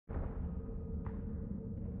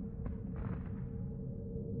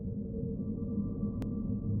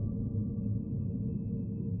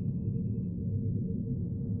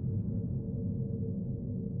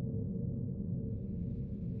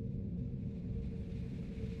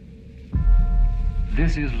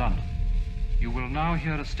This is London. You will now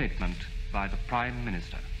hear a statement by the Prime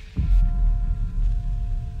Minister.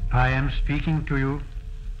 I am speaking to you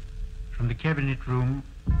from the Cabinet Room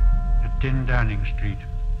at 10 Downing Street.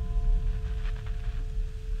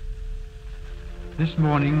 This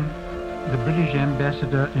morning, the British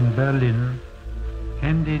ambassador in Berlin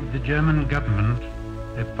handed the German government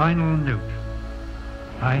a final note.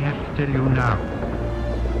 I have to tell you now,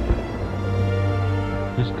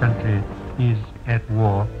 this country is at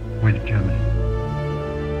war with Germany.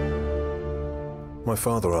 My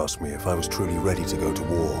father asked me if I was truly ready to go to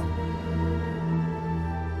war.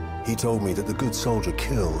 He told me that the good soldier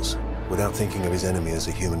kills without thinking of his enemy as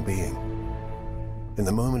a human being. In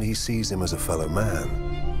the moment he sees him as a fellow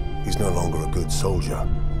man, he's no longer a good soldier.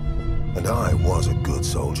 And I was a good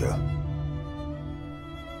soldier.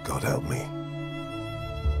 God help me.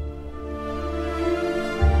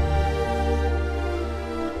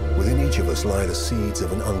 Within each of us lie the seeds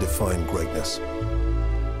of an undefined greatness.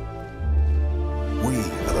 We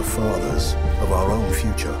are the fathers of our own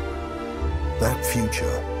future. That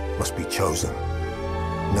future must be chosen,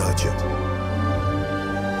 nurtured,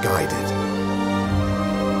 guided.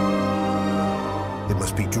 It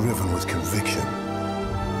must be driven with conviction.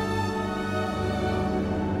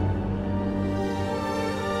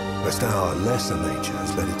 Lest our lesser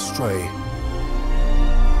natures let it stray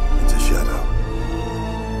into shadow.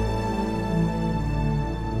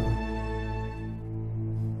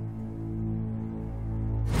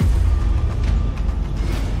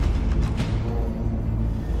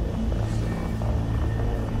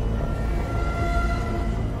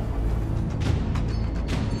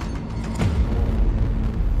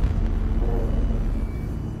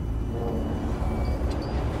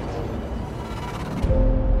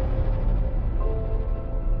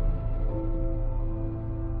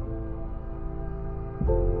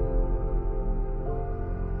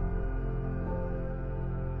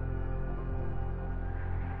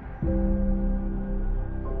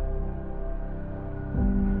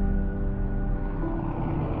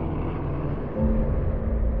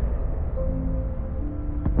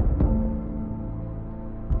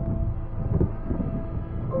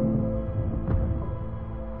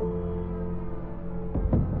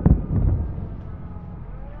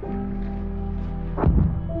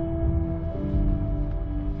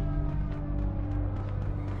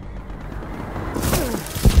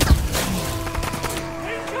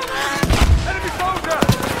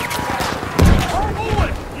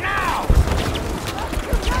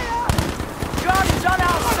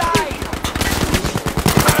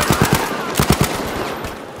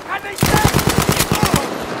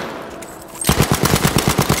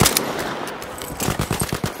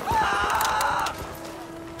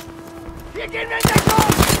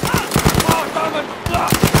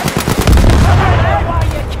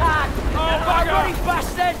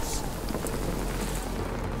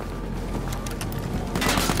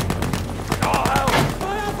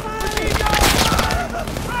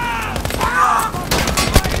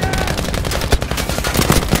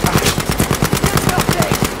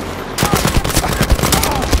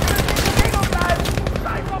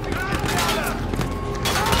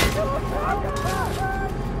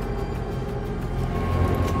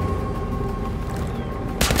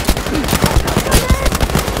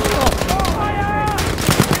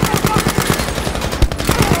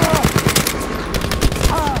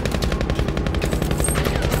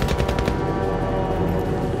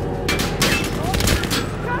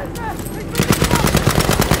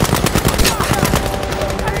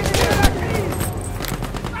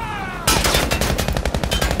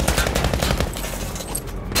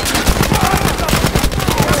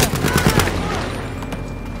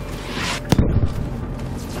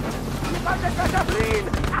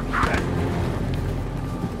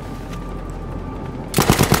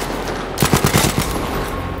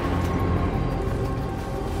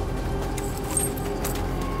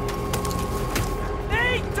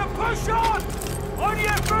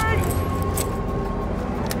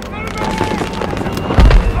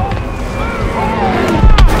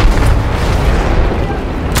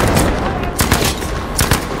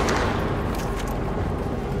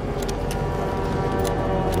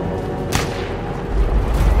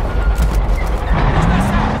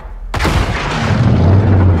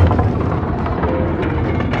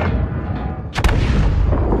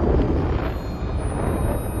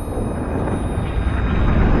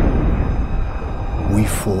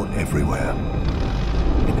 Everywhere,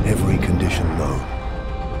 in every condition known,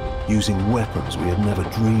 using weapons we had never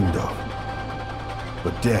dreamed of.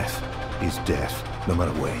 But death is death, no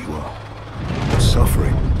matter where you are. And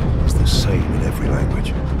suffering is the same in every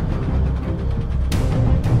language.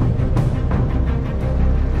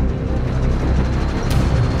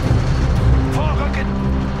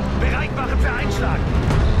 Anschlag!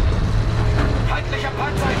 Feindlicher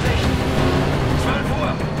Panzer in Sicht! 12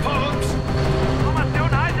 Uhr, vor uns!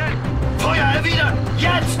 Formation halten! Feuer erwidern!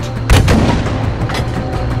 Jetzt!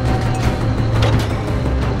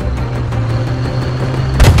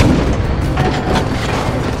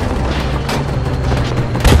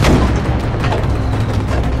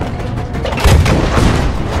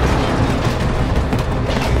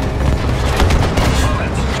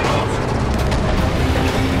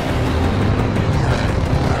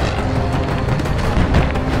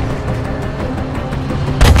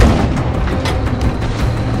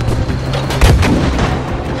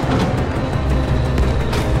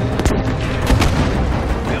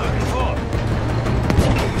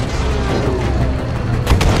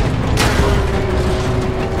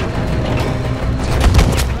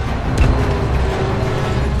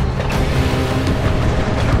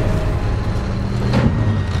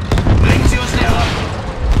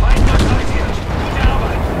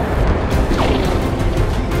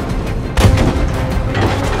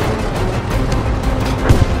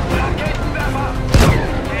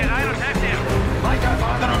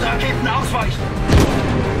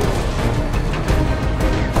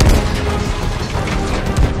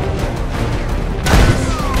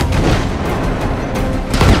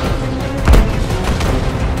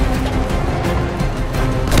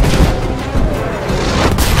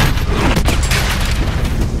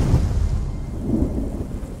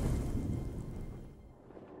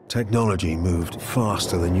 Technology moved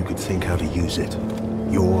faster than you could think how to use it.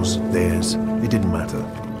 Yours, theirs, it didn't matter.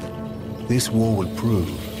 This war would prove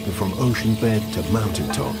that from ocean bed to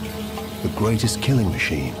mountaintop, the greatest killing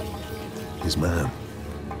machine is man.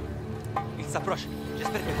 Il s'approche.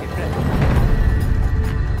 J'espère qu'elle est prête.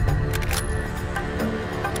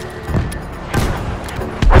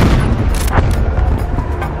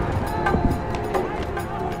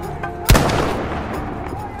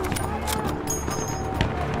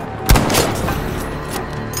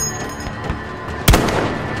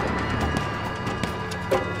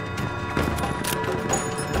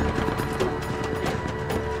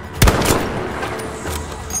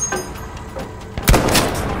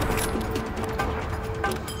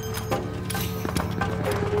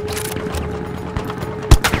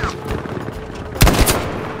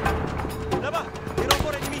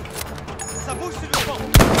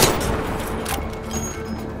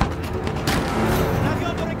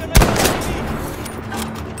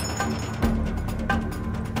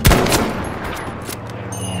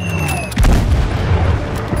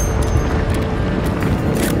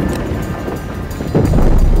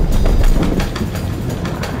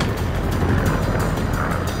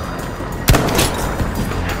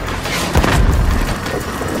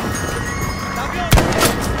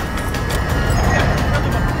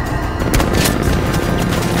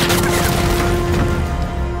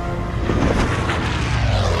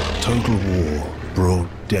 Total war brought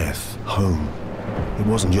death home. It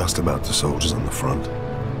wasn't just about the soldiers on the front.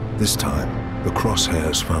 This time, the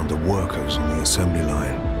crosshairs found the workers on the assembly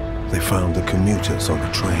line. They found the commuters on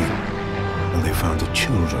the train. And they found the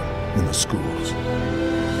children in the schools.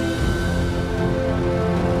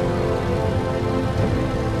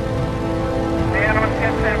 Nähern uns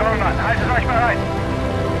jetzt den Wohnmann. Haltet euch bereit!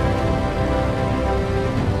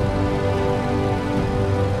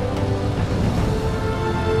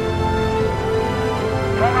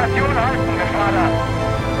 Formation halten, Geschwader!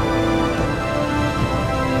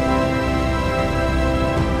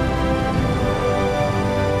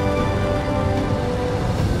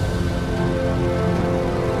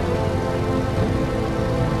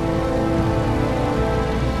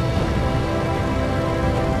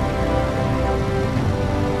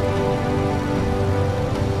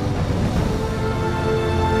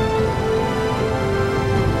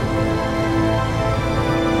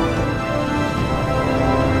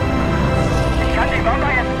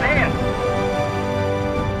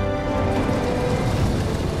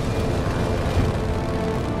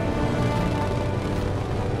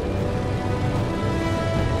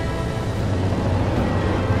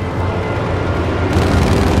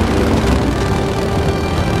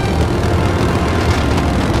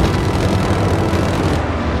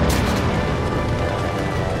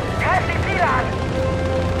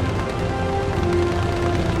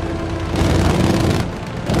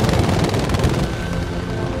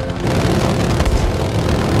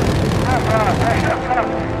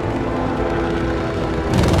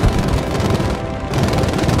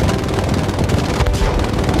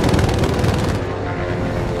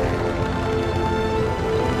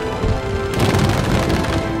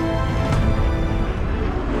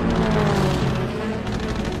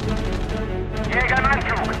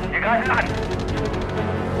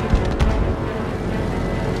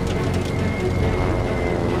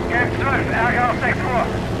 12, Ärger auf 6 Uhr.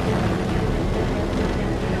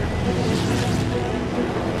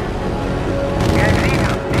 Gelb 7,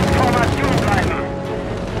 Information bleiben.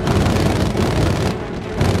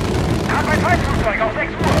 Hab ein Feindflugzeug auf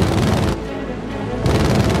 6 Uhr.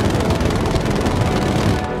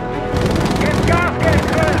 Gib Gas, Gelb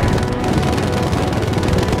 12.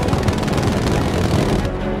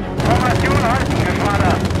 Formation halten,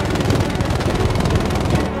 Geschwader.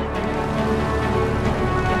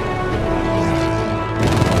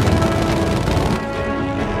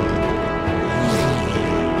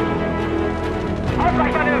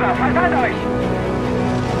 Ausweichmanöver, verteilt euch!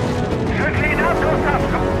 Schüttel ihn ab, Gustav!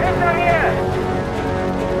 Hinter mir!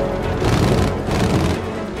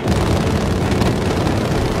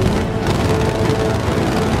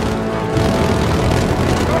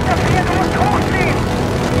 Gustav, hier, du musst hochziehen!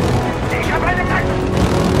 Ich hab eine Takt!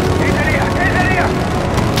 Hinter dir! Hinter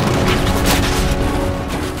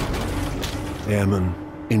dir! Airmen,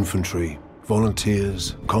 infantry,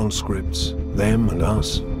 volunteers, conscripts, them and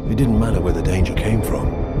us. It didn't matter where the danger came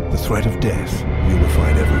from. The threat of death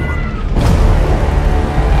unified everyone.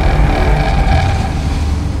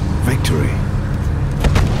 Victory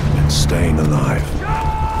and staying alive.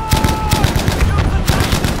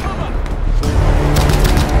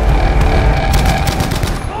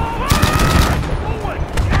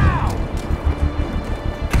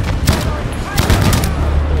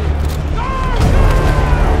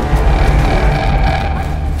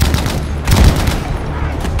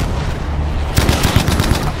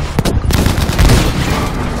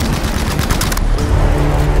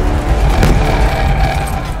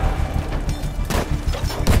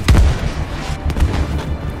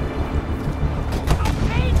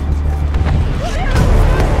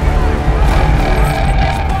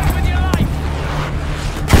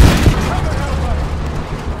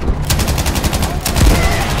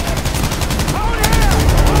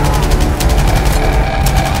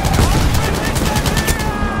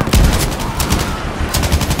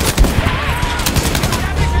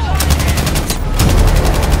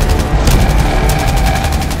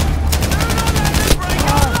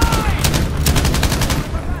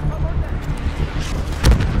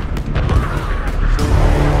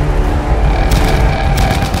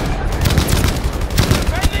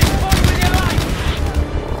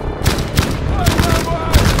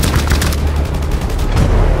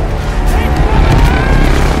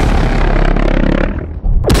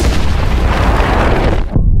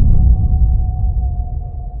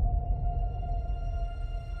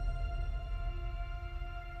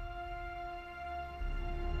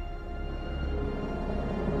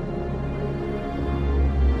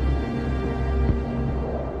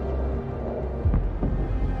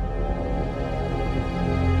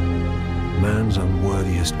 Man's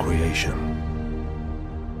unworthiest creation.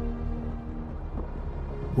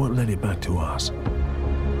 What led it back to us?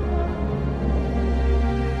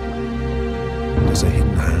 Does a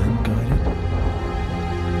hidden hand guide it?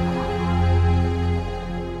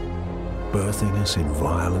 Birthing us in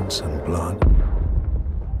violence and blood?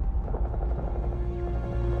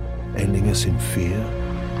 Ending us in fear?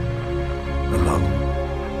 Alone?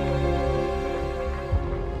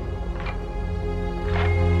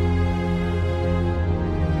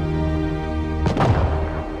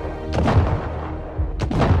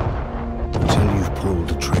 Pulled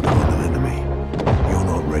the trigger on an enemy, you're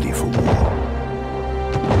not ready for war.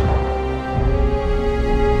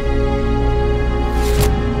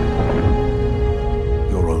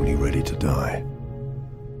 You're only ready to die.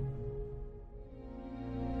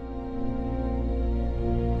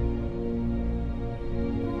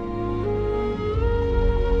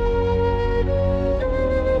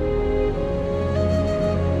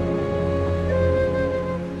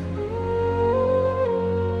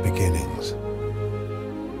 Beginnings.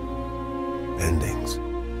 Endings.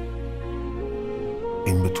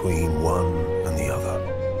 In between one and the other.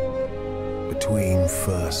 Between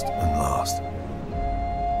first and last.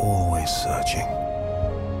 Always searching.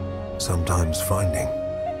 Sometimes finding.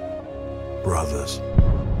 Brothers.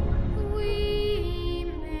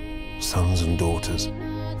 Sons and daughters.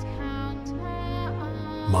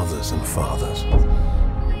 Mothers and fathers.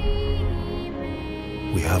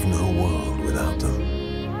 We have no world without them.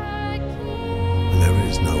 There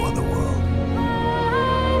is no other world.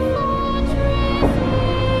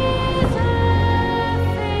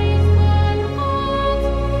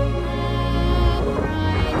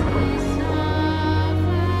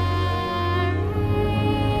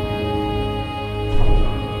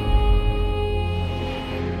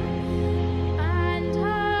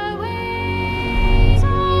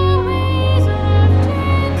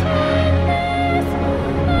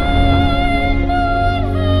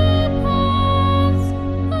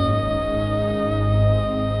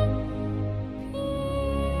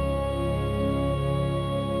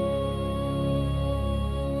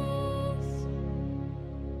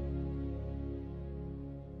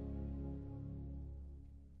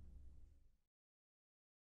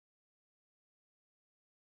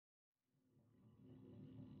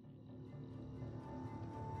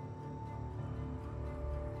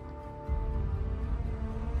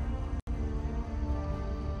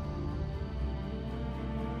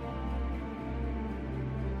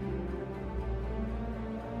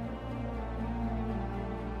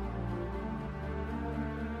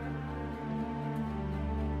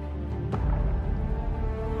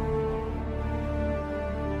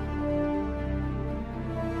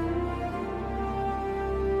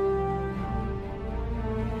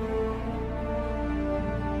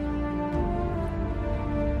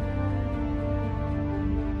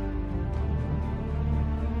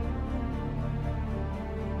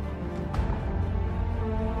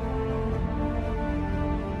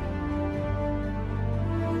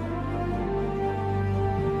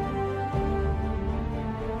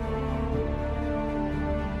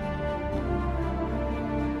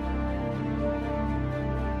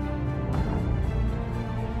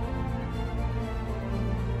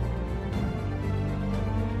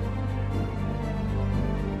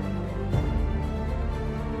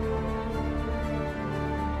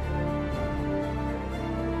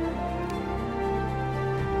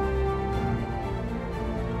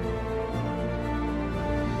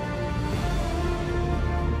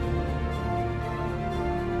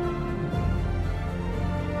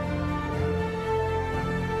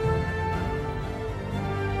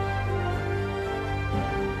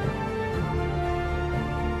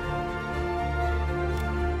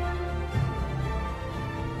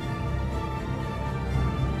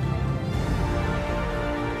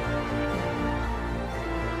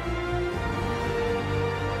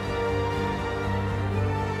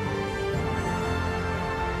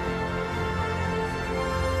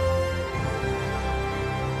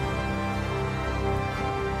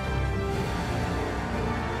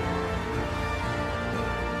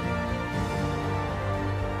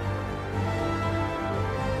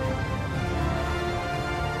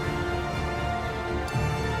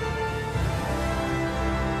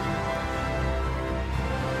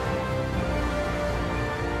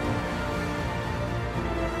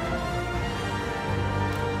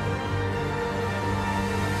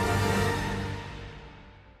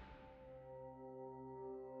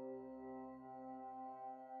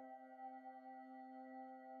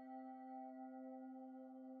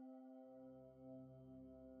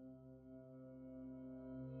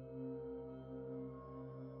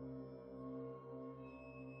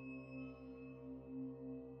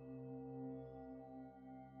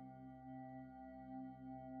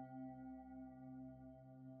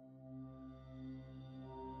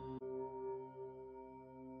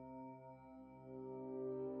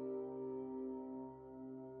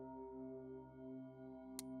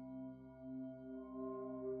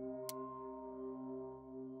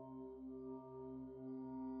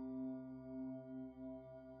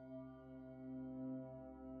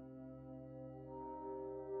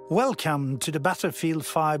 Welcome to the Battlefield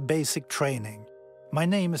 5 basic training. My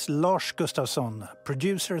name is Lars Gustafsson,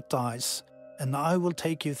 producer at DICE, and I will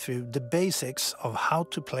take you through the basics of how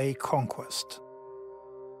to play Conquest.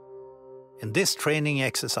 In this training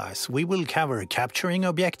exercise, we will cover capturing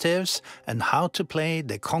objectives and how to play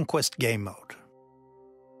the Conquest game mode.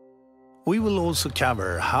 We will also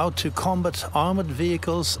cover how to combat armored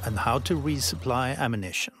vehicles and how to resupply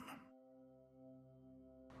ammunition.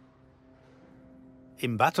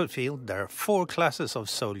 In Battlefield, there are 4 classes of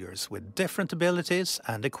soldiers with different abilities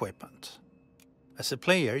and equipment. As a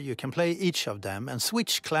player, you can play each of them and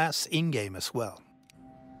switch class in-game as well.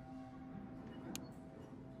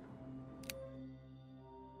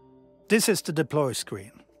 This is the deploy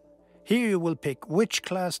screen. Here you will pick which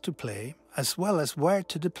class to play, as well as where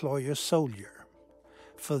to deploy your soldier.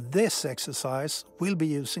 For this exercise, we'll be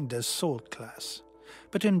using the Assault class,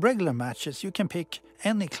 but in regular matches you can pick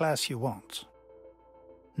any class you want.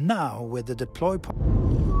 Now with the deploy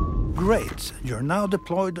Great, you're now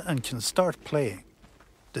deployed and can start playing.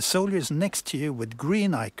 The soldiers next to you with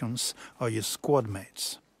green icons are your squad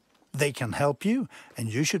mates. They can help you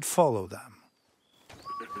and you should follow them.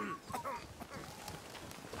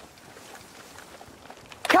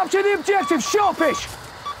 Capture the objective, sharpish!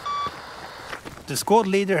 The squad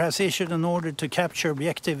leader has issued an order to capture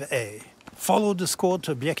Objective A. Follow the squad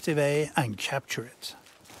to Objective A and capture it.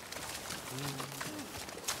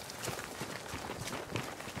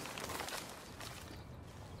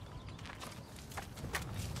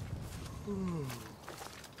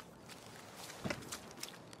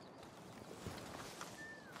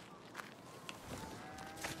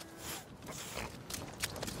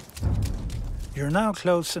 You're now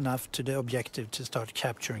close enough to the objective to start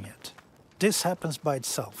capturing it. This happens by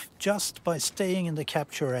itself, just by staying in the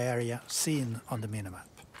capture area seen on the minimap.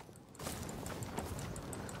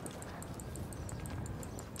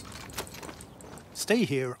 Stay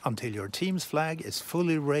here until your team's flag is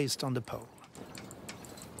fully raised on the pole.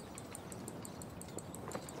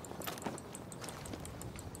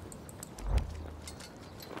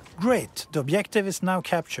 Great, the objective is now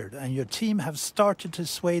captured and your team have started to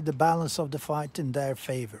sway the balance of the fight in their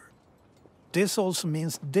favor. This also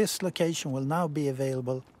means this location will now be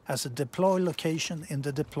available as a deploy location in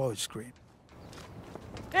the deploy screen.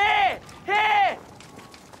 Here! Here!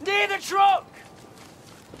 Near the truck!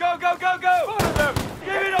 Go, go, go, go! Follow them!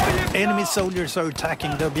 Give it all you got! Enemy soldiers are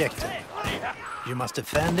attacking the objective. You must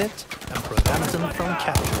defend it and prevent them from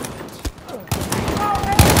capturing it.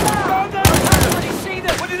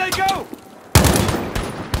 Where did they go?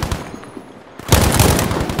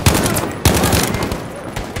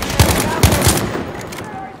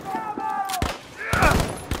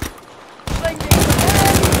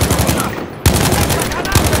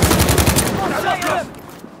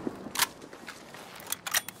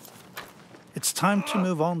 It's time to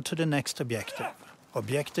move on to the next objective,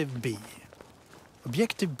 Objective B.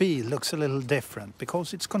 Objective B looks a little different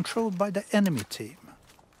because it's controlled by the enemy team.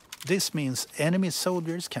 This means enemy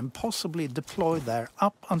soldiers can possibly deploy there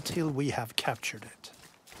up until we have captured it.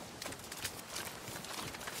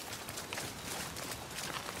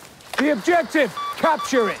 The objective!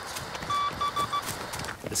 Capture it!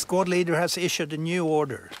 The squad leader has issued a new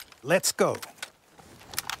order. Let's go!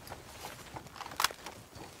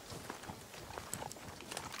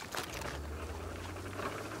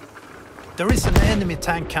 There is an enemy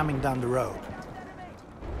tank coming down the road.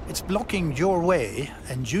 It's blocking your way,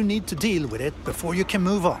 and you need to deal with it before you can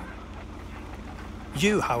move on.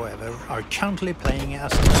 You, however, are currently playing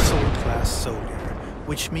as an Assault class soldier,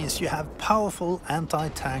 which means you have powerful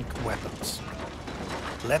anti-tank weapons.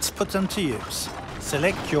 Let's put them to use.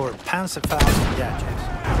 Select your Panzerfaust gadget.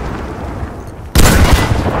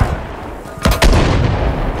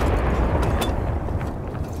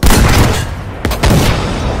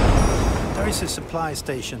 There is a supply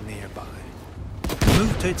station nearby.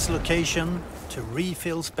 Move to its location to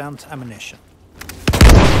refill spent ammunition.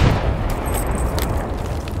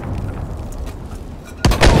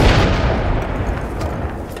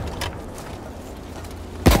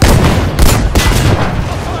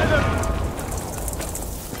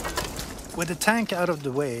 With the tank out of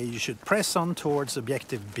the way, you should press on towards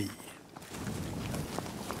Objective B.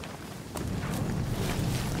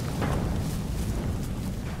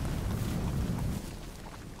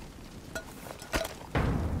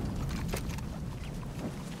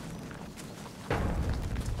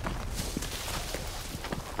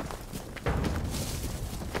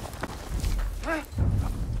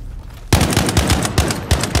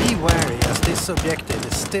 Be wary, as this objective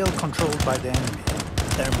is still controlled by the enemy.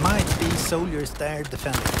 There might be soldiers there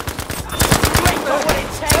defending it. I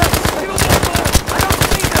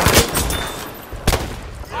don't see them!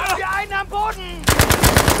 Borden!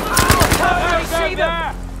 Oh, can't really see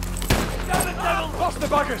them! Damn it, devil! Lost the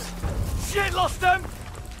buggers! Shit, lost them!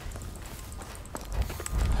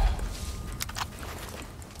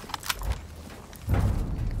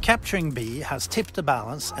 Capturing B has tipped the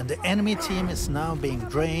balance and the enemy team is now being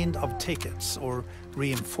drained of tickets or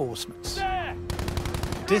reinforcements.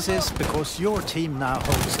 This is because your team now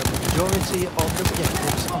holds the majority of the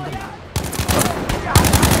objectives on the map.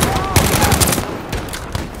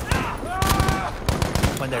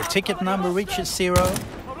 When their ticket number reaches 0,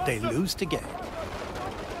 they lose the game.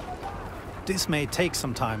 This may take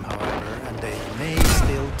some time, however, and they may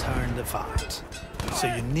still turn the fight. So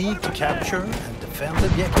you need to capture and defend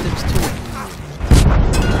objectives to win.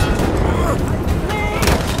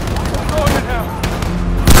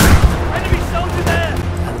 Enemy soldier there!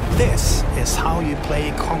 And this is how you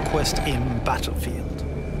play Conquest in Battlefield.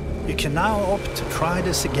 You can now opt to try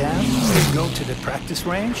this again, go to the practice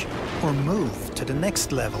range, or move to the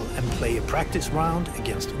next level and play a practice round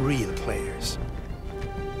against real players.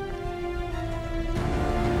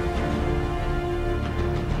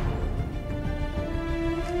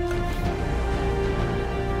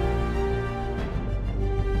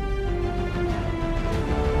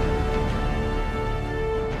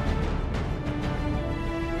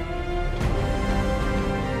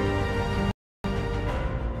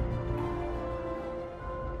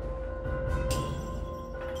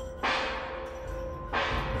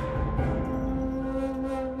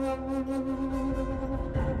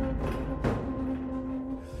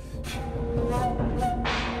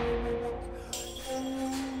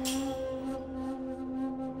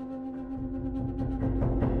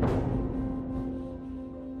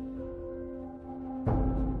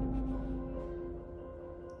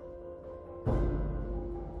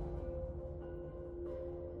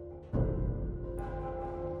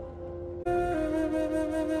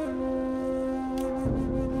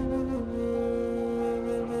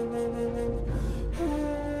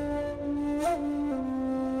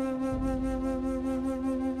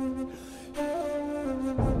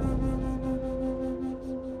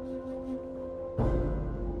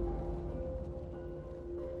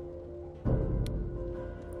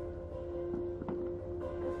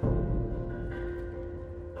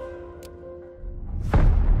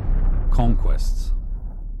 Conquests.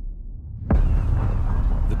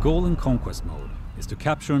 The goal in Conquest mode is to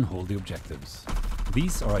capture and hold the objectives.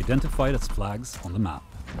 These are identified as flags on the map.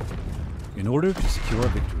 In order to secure a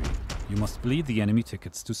victory, you must bleed the enemy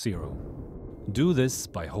tickets to 0. Do this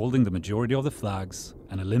by holding the majority of the flags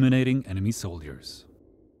and eliminating enemy soldiers.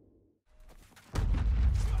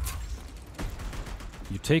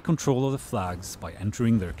 You take control of the flags by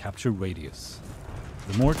entering their capture radius.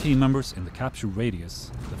 The more team members in the capture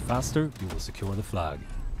radius, the faster you will secure the flag.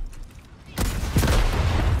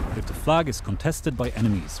 If the flag is contested by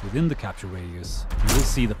enemies within the capture radius, you will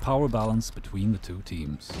see the power balance between the two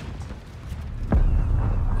teams.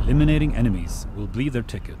 Eliminating enemies will bleed their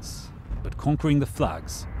tickets, but conquering the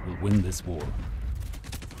flags will win this war.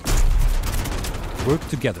 Work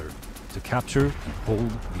together to capture and hold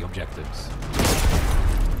the objectives.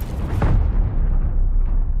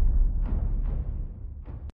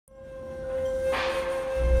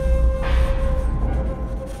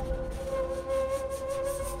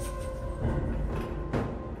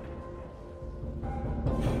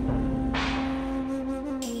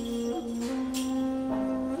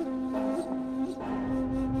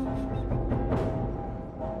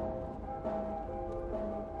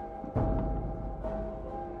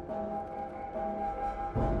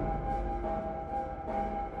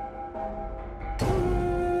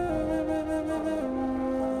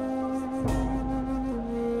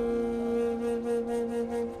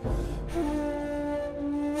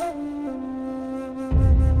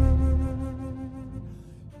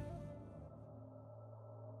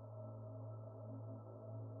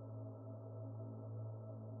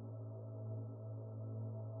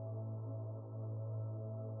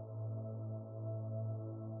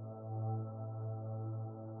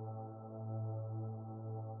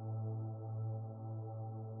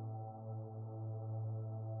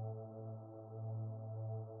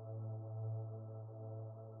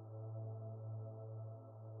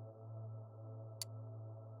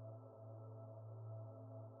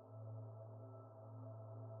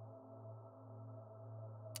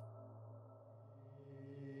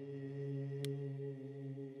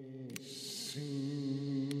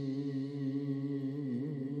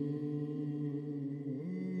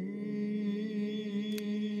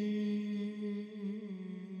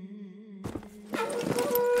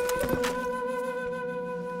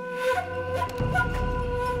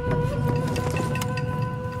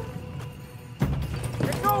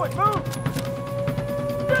 going! Move!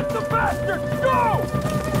 Get the bastards! Go!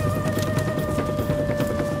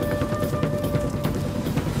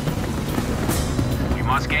 We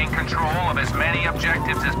must gain control of as many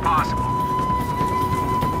objectives as possible.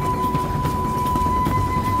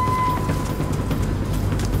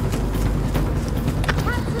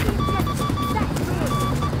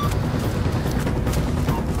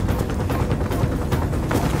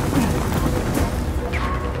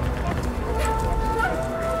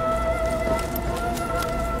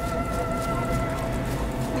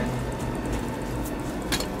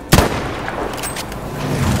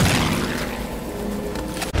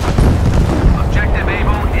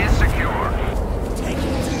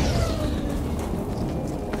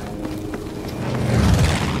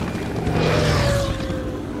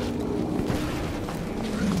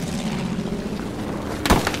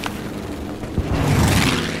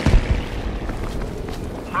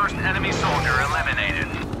 Enemy soldier eliminated.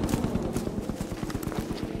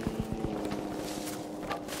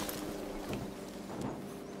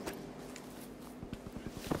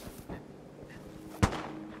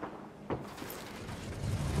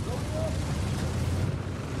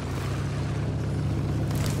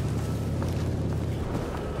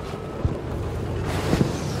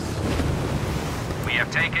 We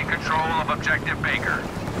have taken control of Objective Baker.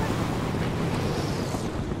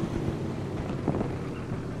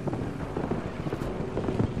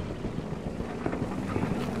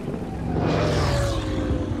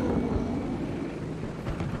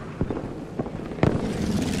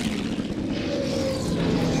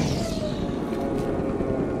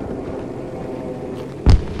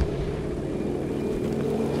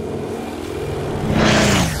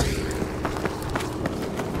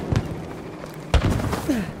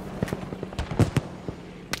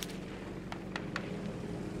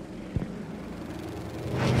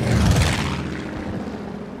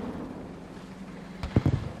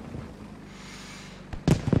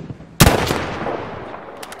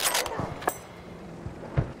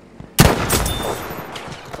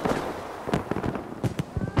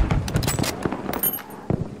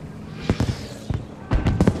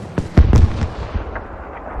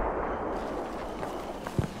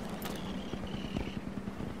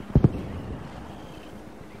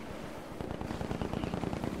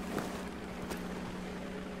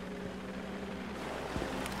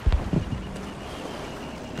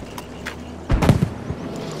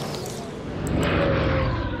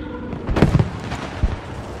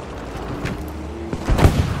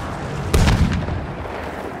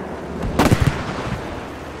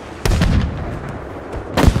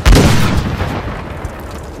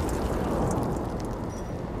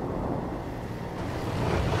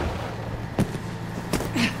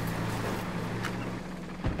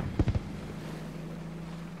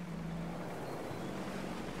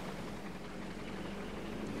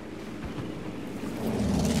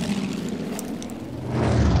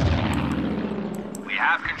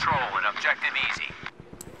 Have control and objective easy.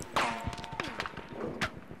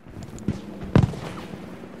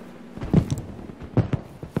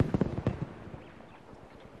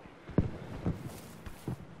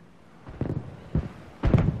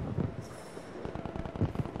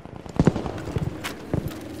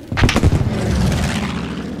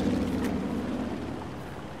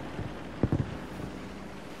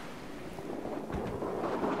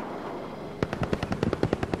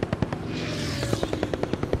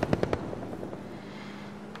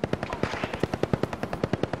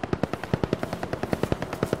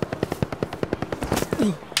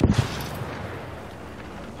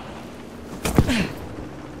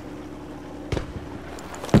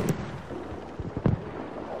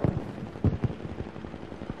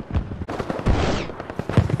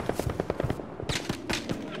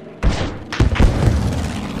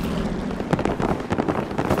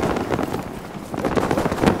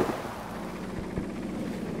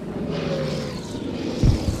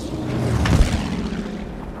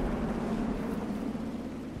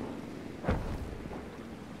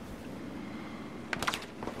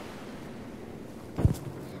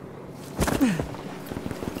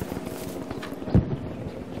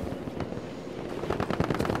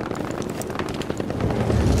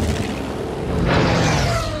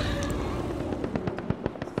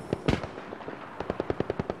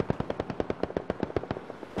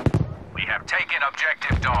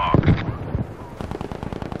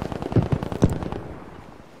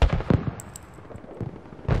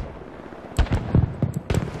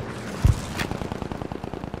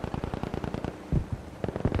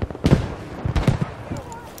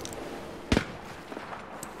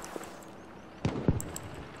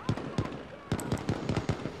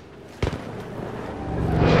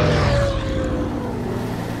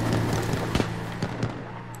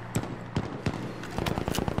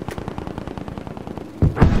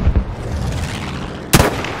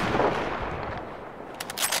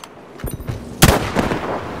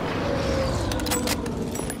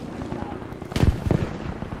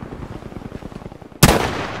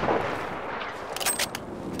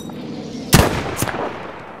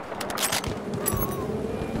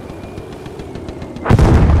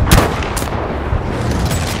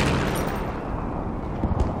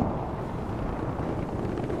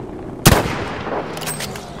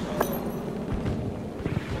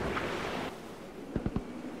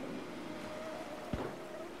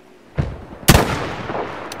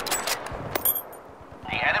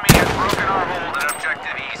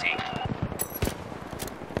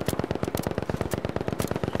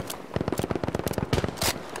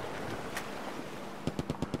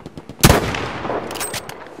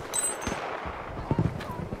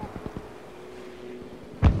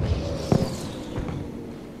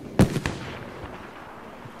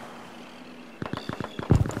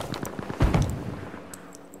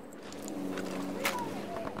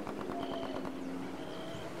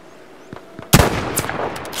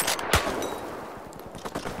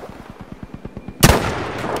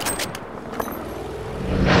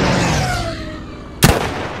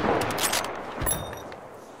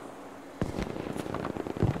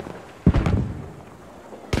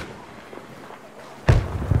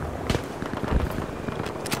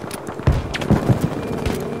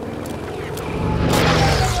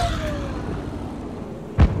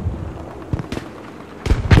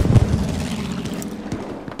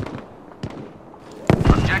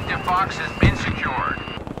 Fox has been secured.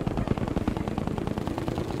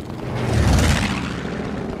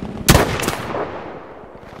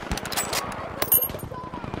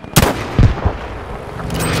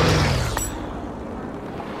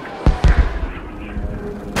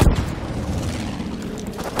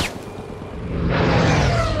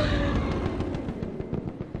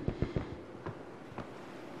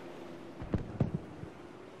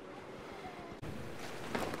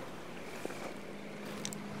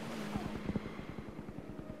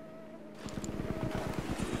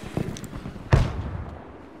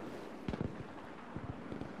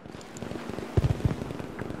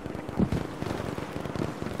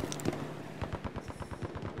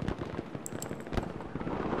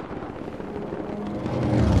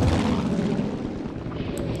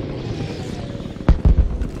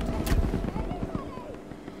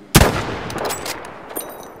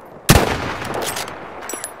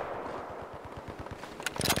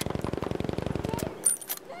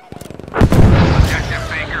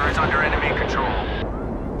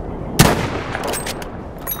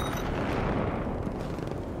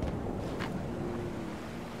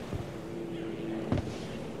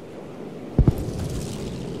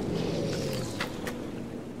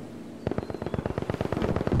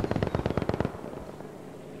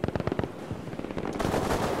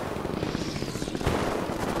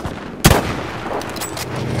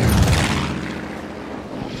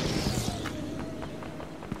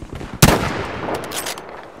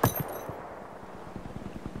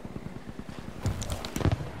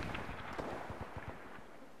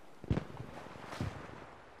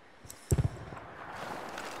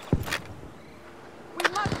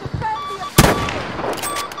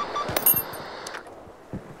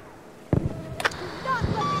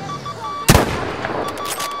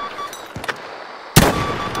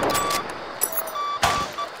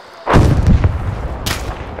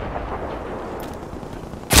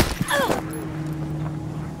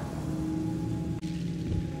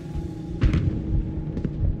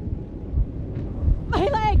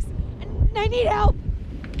 I need help!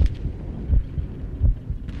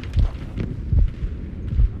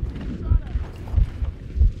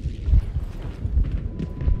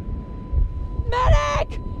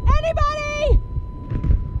 Medic! Anybody!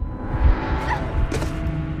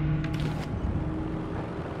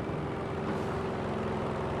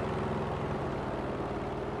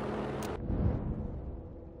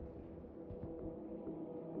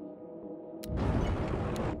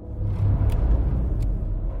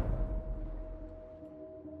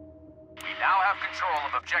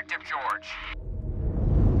 Objective George.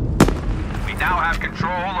 We now have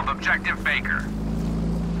control of Objective Baker.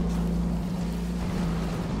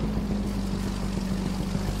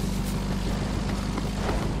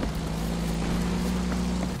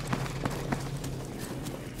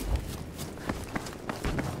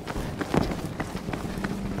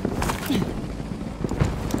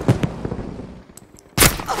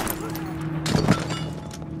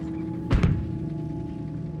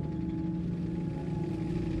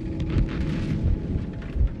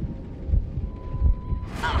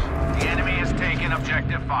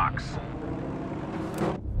 Objective Fox.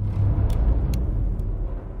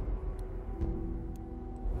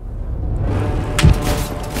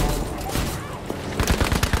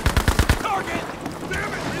 Target!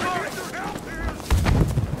 Damn it! Reload! Your help here!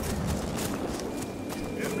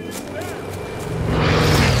 Enemy is down!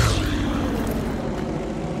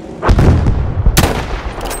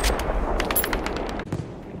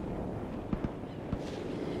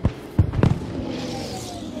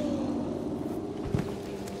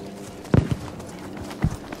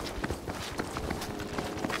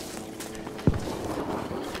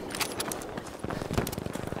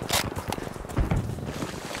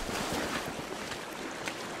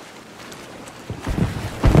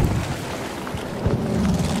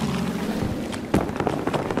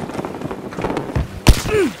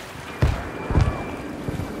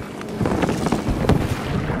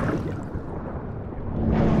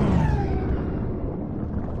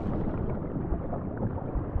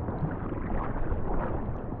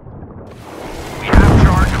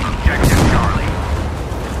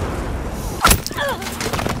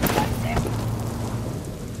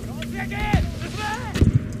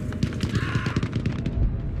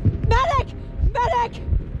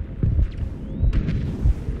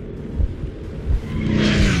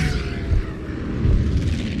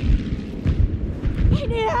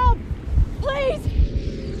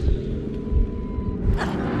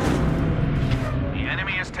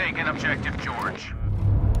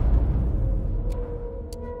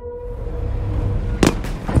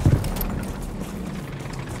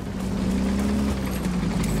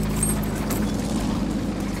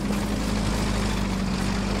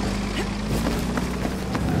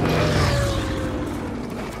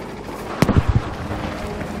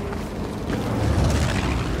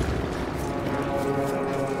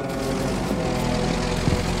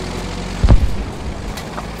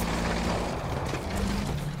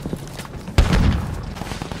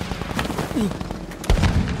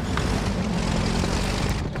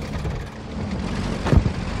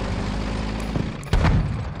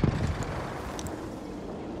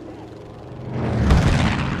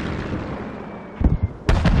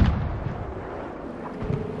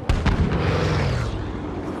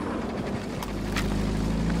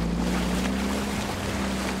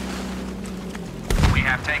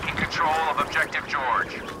 have taken control of Objective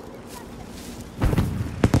George.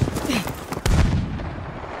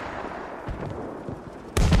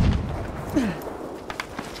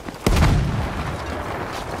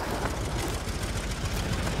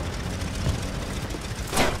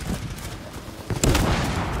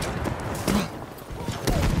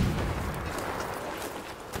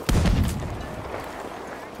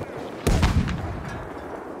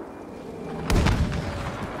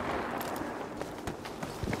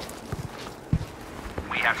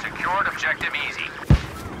 We have secured Objective Easy.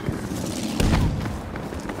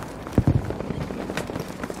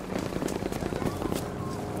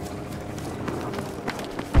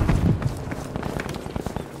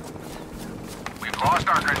 We've lost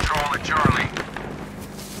our control at Charlie.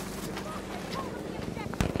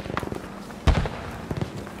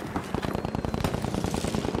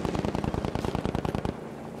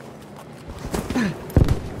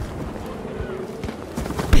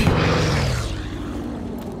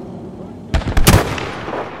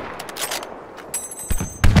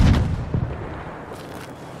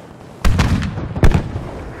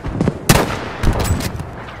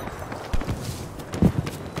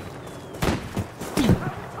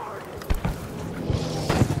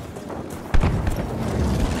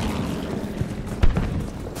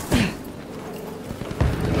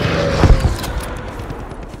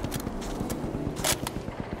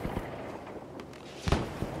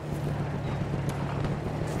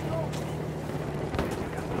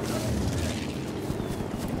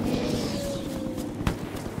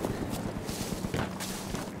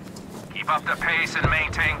 Keep up the pace and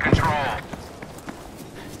maintain control.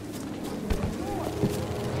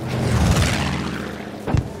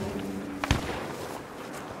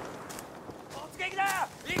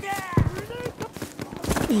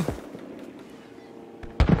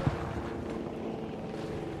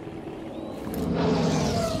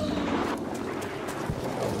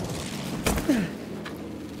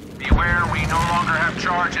 Beware, we no longer have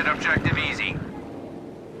charge at Objective Easy.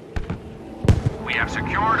 We have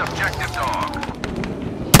secured Objective Dog.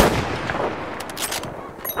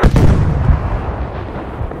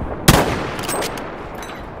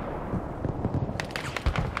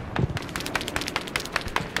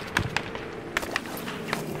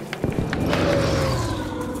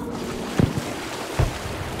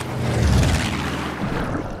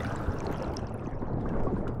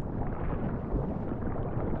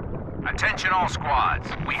 Attention all squads.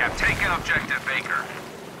 We have taken Objective Baker.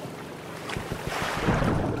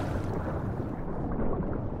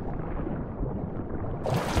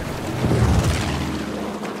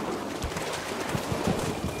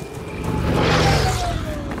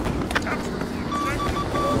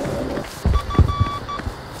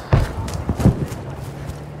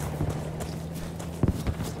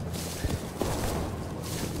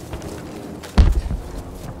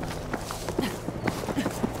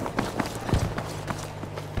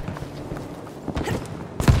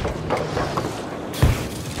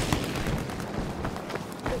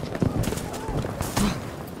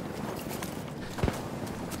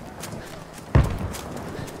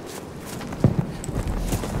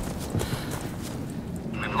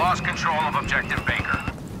 Lost control of Objective Baker.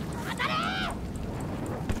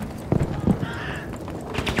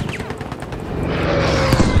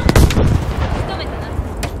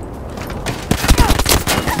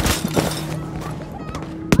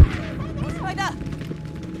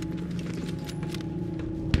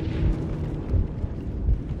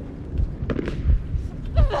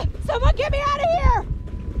 Someone get me out of here!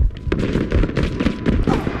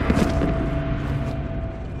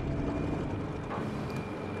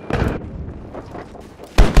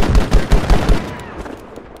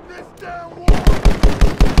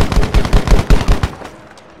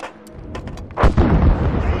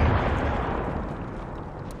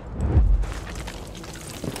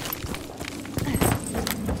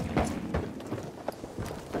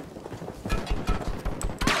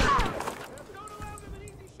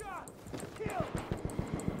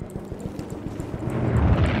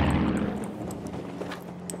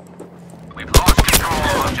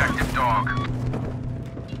 Dog.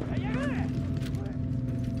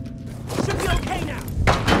 Should be okay now.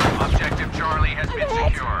 Objective Charlie has been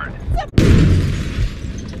secured.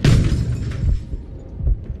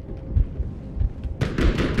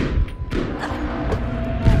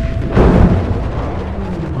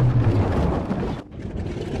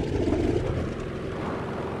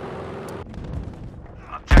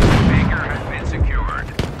 Objective Baker has been secured.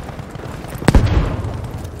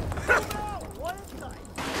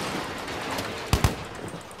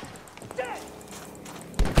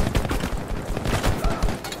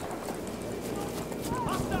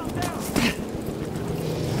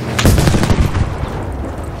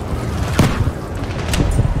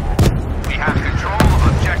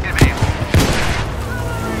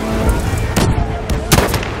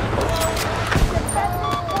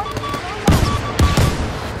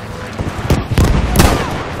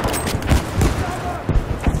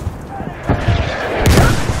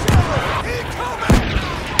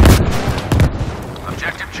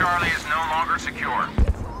 Charlie is no longer secure.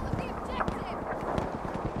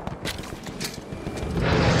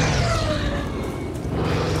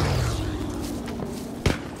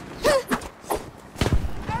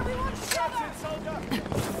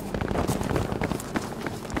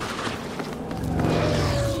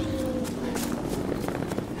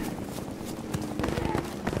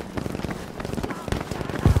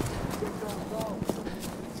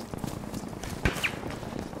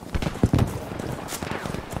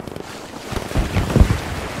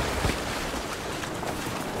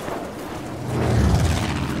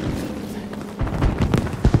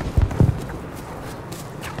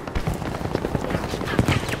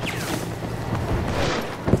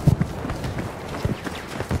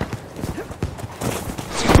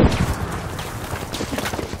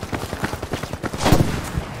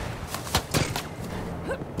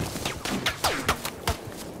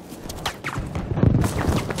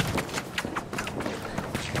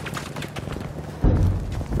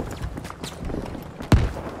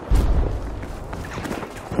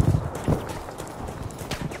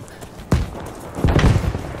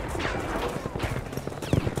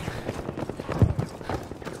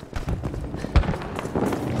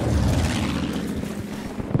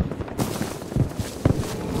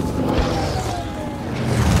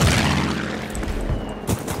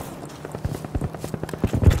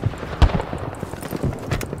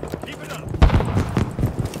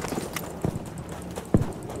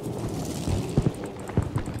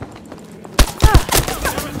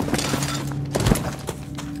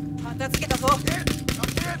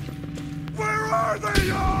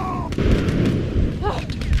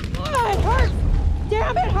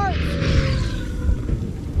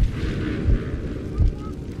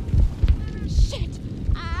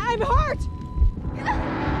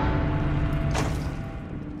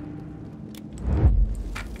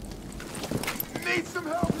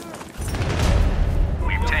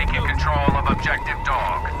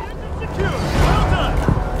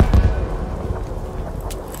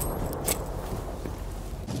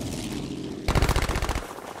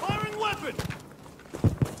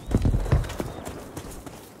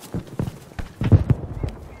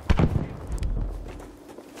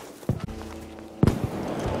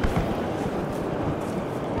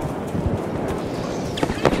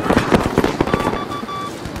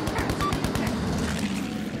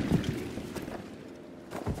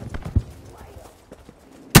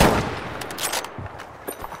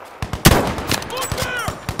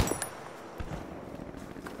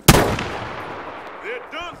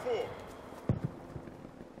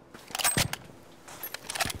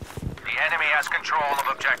 Control of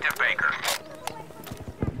Objective Baker.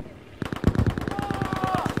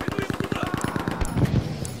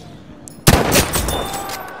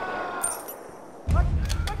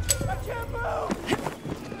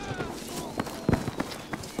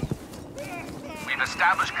 We've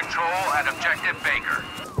established control at Objective Baker.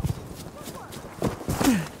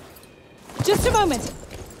 Just a moment.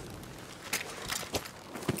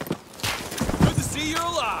 Good to see you're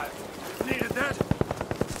alive. Needed that.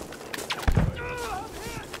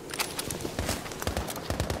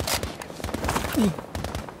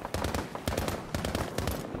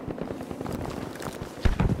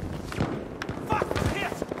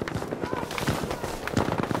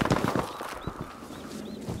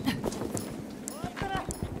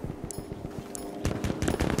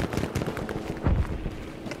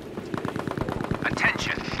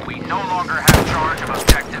 No longer have charge of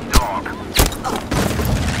Objective Dog.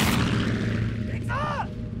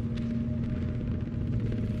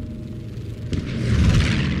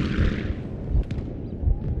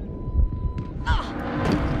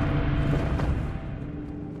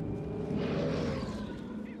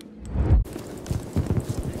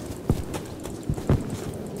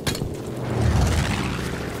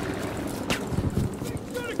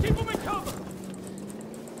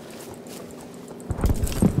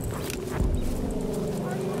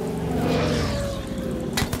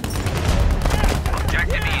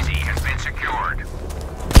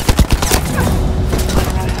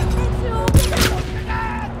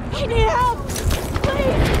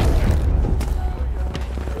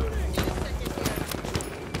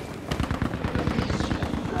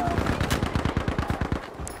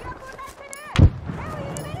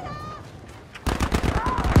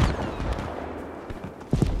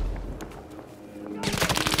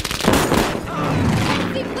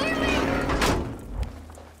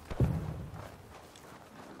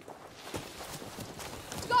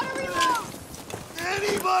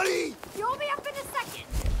 You'll be up in a second.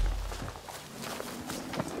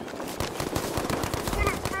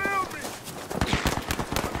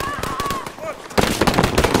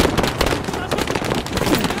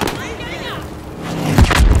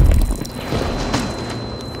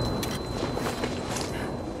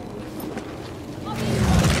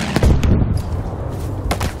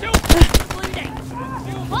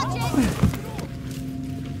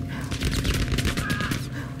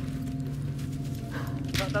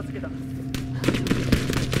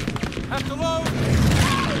 Have to load!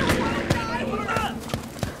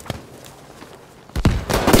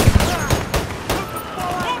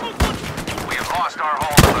 We have lost our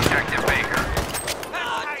hold of Objective Baker.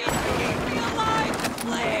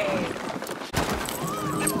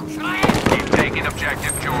 We've taken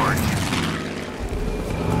Objective George.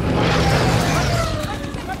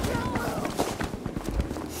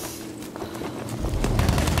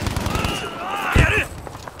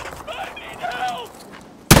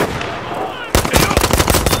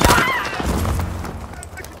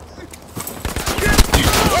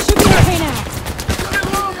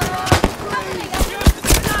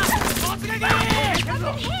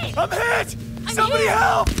 I'm hit! Somebody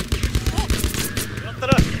help!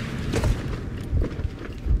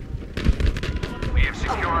 We have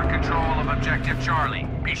secured control of Objective Charlie.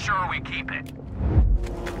 Be sure we keep it.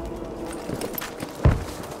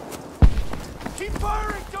 Keep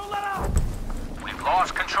firing! Don't let up! We've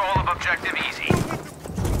lost control of Objective Easy.